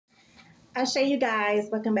I show you guys,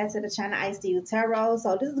 welcome back to the channel ICU Tarot.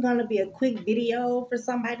 So this is going to be a quick video for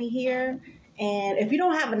somebody here. And if you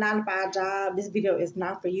don't have a 9 to 5 job, this video is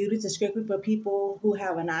not for you. This is strictly for people who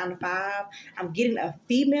have a 9 to 5. I'm getting a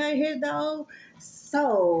female here though.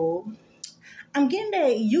 So I'm getting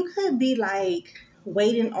that you could be like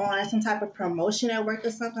waiting on some type of promotion at work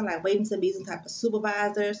or something, like waiting to be some type of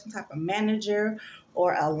supervisor, some type of manager,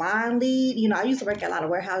 or a line lead. You know, I used to work at a lot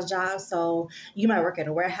of warehouse jobs, so you might work at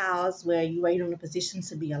a warehouse where you wait on a position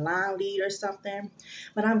to be a line lead or something.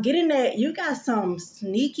 But I'm getting that you got some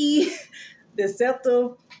sneaky,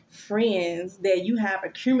 deceptive friends that you have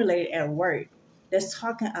accumulated at work that's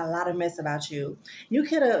talking a lot of mess about you. You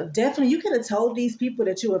could have told these people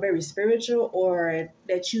that you were very spiritual, or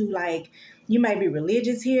that you might be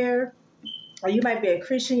religious here, or you might be a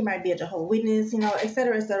Christian, you might be a Jehovah's Witness, et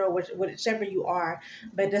cetera, whichever you are.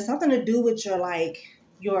 But there's something to do with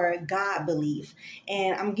your God belief.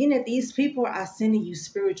 And I'm getting that these people are sending you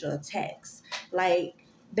spiritual attacks. Like,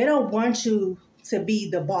 they don't want you to be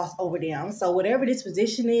the boss over them. So whatever this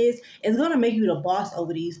position is, it's going to make you the boss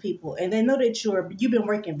over these people. And they know that you've been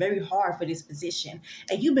working very hard for this position.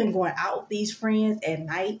 And you've been going out with these friends at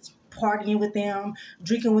night, partying with them,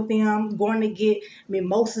 drinking with them, going to get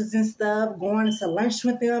mimosas and stuff, going to lunch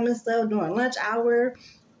with them and stuff during lunch hour.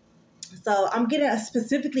 So I'm getting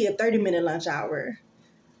specifically a 30-minute lunch hour.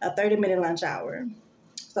 A 30-minute lunch hour.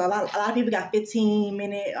 So a lot of people got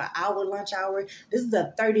 15-minute or hour lunch hour. This is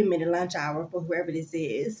a 30-minute lunch hour for whoever this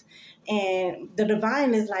is. And the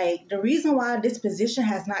divine is like, the reason why this position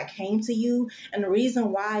has not came to you, and the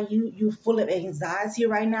reason why you're full of anxiety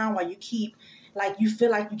right now, why you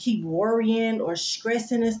feel like you keep worrying or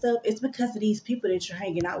stressing and stuff, it's because of these people that you're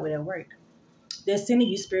hanging out with at work. They're sending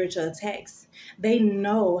you spiritual attacks. They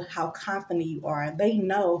know how confident you are. They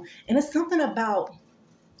know. And it's something about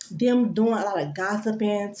them doing a lot of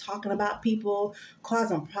gossiping, talking about people,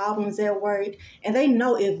 causing problems at work. And they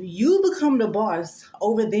know if you become the boss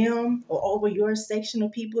over them or over your section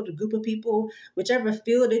of people, the group of people, whichever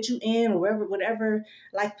field that you in, or whatever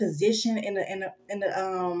like position in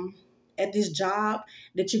the at this job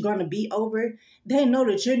that you're going to be over, they know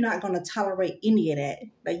that you're not going to tolerate any of that.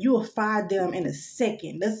 Like, you will fire them in a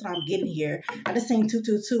second. That's what I'm getting here. I just seen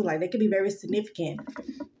 222. Like, they could be very significant.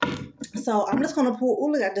 So I'm just going to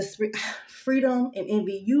pull, look at this freedom and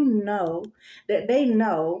envy. You know that they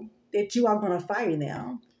know that you are going to fire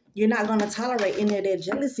them. You're not going to tolerate any of that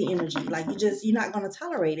jealousy energy. Like, you're not going to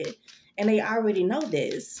tolerate it. And they already know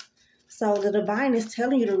this. So the divine is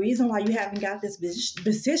telling you the reason why you haven't got this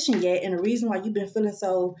position yet, and the reason why you've been feeling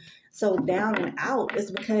so down and out,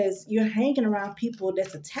 is because you're hanging around people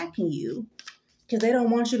that's attacking you because they don't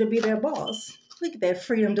want you to be their boss. Look at that,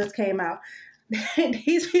 freedom just came out.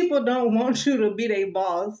 These people don't want you to be their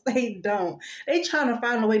boss. They don't. They trying to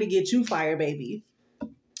find a way to get you fired, baby.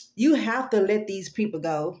 You have to let these people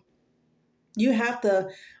go. You have to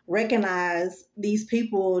recognize these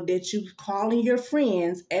people that you calling your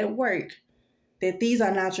friends at work, that these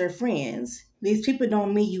are not your friends. These people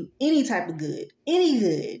don't mean you any type of good, any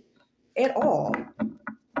good at all.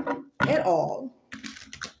 At all.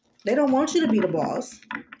 They don't want you to be the boss.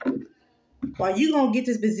 While you gonna get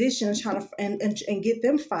this position and get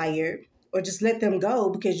them fired, or just let them go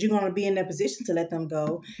because you're gonna be in that position to let them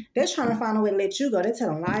go, they're trying to find a way to let you go. They're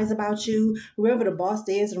telling lies about you. Whoever the boss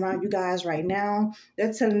is around you guys right now,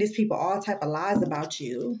 they're telling these people all type of lies about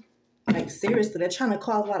you. Like, seriously, they're trying to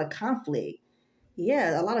cause a lot of conflict.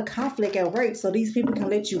 Yeah, a lot of conflict at work so these people can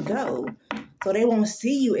let you go. So they won't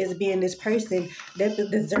see you as being this person that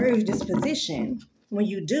deserves this position when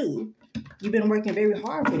you do. You've been working very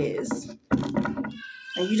hard for this.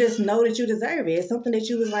 And you just know that you deserve it. It's something that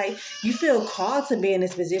you was like, you feel called to be in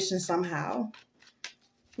this position somehow.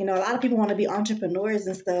 You know, a lot of people want to be entrepreneurs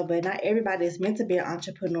and stuff, but not everybody is meant to be an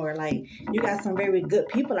entrepreneur. Like, you got some very good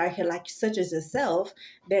people out here, like such as yourself,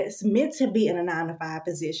 that's meant to be in a 9-to-5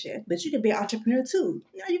 position. But you can be an entrepreneur too.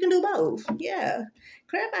 You know, you can do both. Yeah.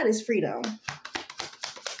 Clarify this freedom.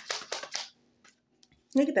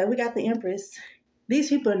 Look at that. We got the Empress. These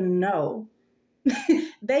people know.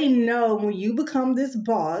 They know when you become this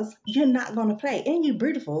boss, you're not going to play. And you're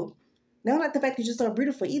beautiful. They don't like the fact that you're so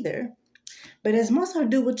beautiful either. But it's more so to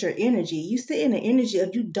do with your energy. You sit in the energy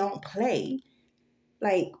of you don't play.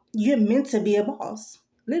 Like, you're meant to be a boss.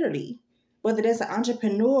 Literally. Whether that's an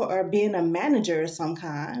entrepreneur or being a manager of some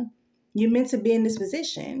kind, you're meant to be in this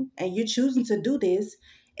position. And you're choosing to do this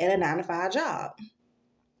at a 9-to-5 job.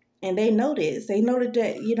 And they know this. They know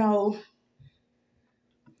that, you know,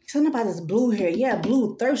 something about this blue here. Yeah,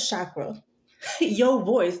 blue, thirst chakra. Your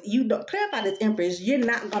voice. You don't clarify this, Empress. You're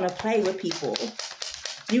not going to play with people.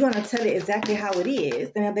 You're going to tell it exactly how it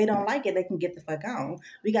is. And if they don't like it, they can get the fuck on.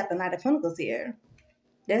 We got the Knight of Pentacles here.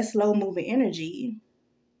 That's slow-moving energy.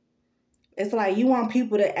 It's like you want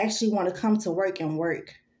people that actually want to come to work and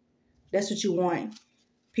work. That's what you want.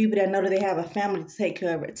 People that know that they have a family to take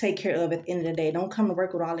care of at the end of the day. Don't come to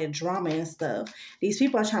work with all that drama and stuff. These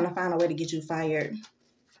people are trying to find a way to get you fired.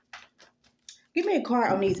 Give me a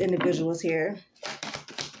card on these individuals here.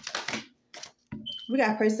 We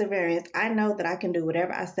got perseverance. I know that I can do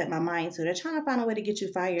whatever I set my mind to. They're trying to find a way to get you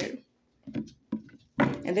fired.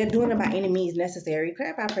 And they're doing it by any means necessary.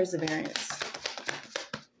 Clarify perseverance.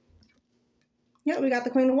 Yep, we got the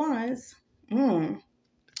Queen of Wands.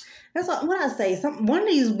 That's what I say. One of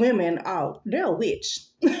these women, they're a witch.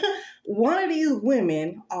 One of these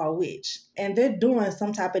women are a witch. And they're doing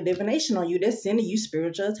some type of divination on you. They're sending you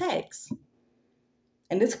spiritual attacks.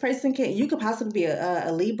 And this person you could possibly be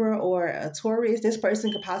a Libra or a Taurus. This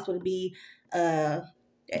person could possibly be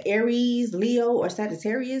Aries, Leo, or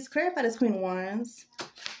Sagittarius. Clarify this Queen of Wands.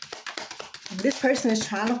 This person is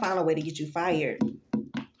trying to find a way to get you fired.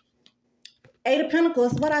 Eight of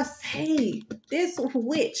Pentacles, what I say. This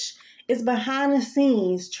witch is behind the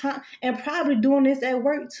scenes and probably doing this at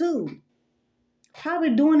work too. Probably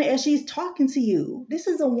doing it as she's talking to you. This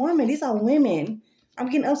is a woman. These are women. I'm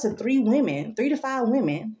getting up to 3 women, 3 to 5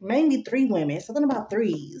 women, mainly 3 women, something about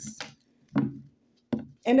threes.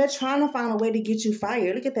 And they're trying to find a way to get you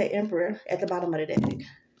fired. Look at that Emperor at the bottom of the deck.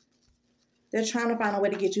 They're trying to find a way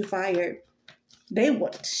to get you fired.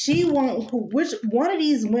 Which one of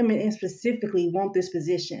these women specifically want this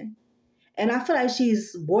position? And I feel like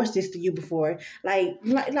she's voiced this to you before. Like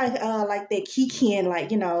that Kikian,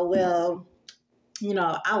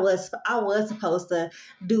 I was supposed to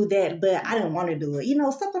do that, but I didn't want to do it.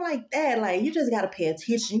 Something like that. Like, you just got to pay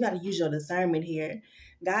attention. You got to use your discernment here.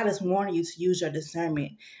 God is warning you to use your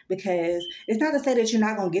discernment, because it's not to say that you're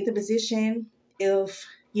not going to get the position if,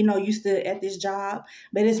 you stood at this job,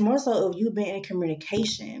 but it's more so of you being in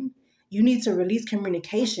communication. You need to release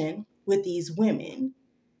communication with these women,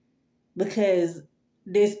 because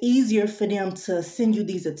it's easier for them to send you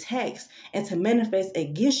these attacks and to manifest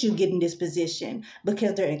against you getting this position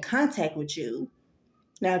because they're in contact with you.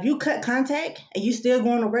 Now, if you cut contact and you still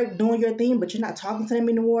going to work, doing your thing, but you're not talking to them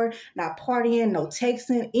anymore, not partying, no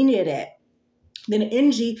texting, any of that, then the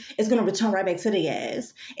energy is going to return right back to the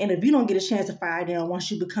ass. And if you don't get a chance to fire them once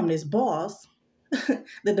you become this boss,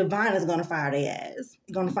 the divine is going to fire their ass.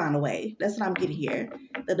 Going to find a way. That's what I'm getting here.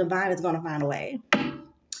 The divine is going to find a way.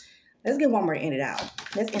 Let's get one more and end it out.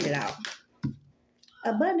 Let's end it out.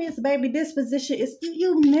 Abundance, baby. This position is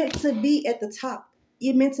you meant to be at the top.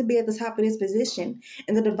 You're meant to be at the top of this position.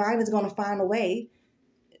 And the divine is going to find a way.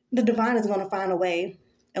 The divine is going to find a way.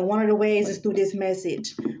 And one of the ways is through this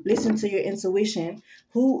message. Listen to your intuition.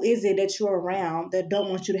 Who is it that you're around that don't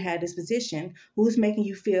want you to have this position? Who's making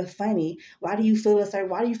you feel funny? Why do you feel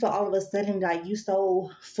why do you feel all of a sudden like you're so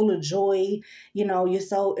full of joy? You're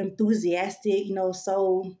so enthusiastic, you're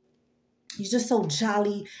just so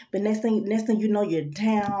jolly, but next thing you know, you're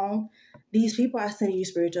down. These people are sending you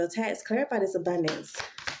spiritual attacks. Clarify this abundance.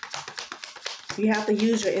 You have to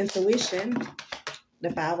use your intuition. The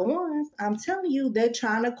 5 of Wands. I'm telling you, they're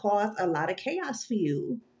trying to cause a lot of chaos for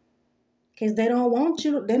you, because they don't want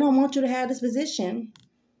you. They don't want you to have this position.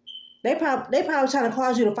 They probably trying to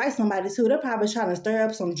cause you to fight somebody too. They're probably trying to stir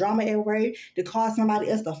up some drama at work to cause somebody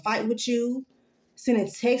else to fight with you, sending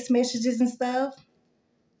text messages and stuff.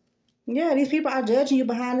 Yeah, these people are judging you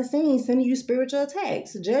behind the scenes, sending you spiritual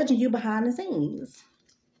attacks, judging you behind the scenes.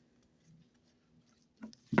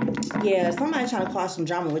 Yeah, somebody trying to cause some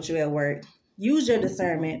drama with you at work. Use your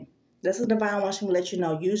discernment. This is divine wants to let you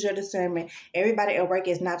know. Use your discernment. Everybody at work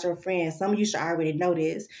is not your friend. Some of you should already know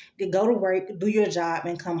this. They go to work, do your job,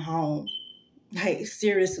 and come home. Like,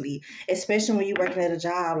 seriously. Especially when you're working at a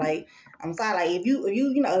job. Like, I'm sorry. Like, if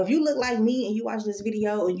you look like me and you watch this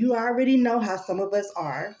video, and you already know how some of us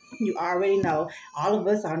are. You already know. All of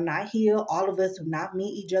us are not healed. All of us do not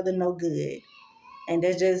meet each other no good. And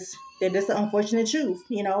they're just the unfortunate truth.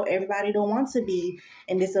 Everybody don't want to be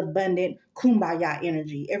in this abundant kumbaya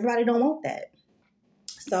energy. Everybody don't want that.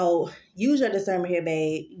 So use your discernment here,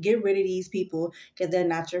 babe. Get rid of these people because they're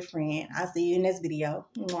not your friend. I'll see you in this video.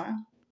 Mwah.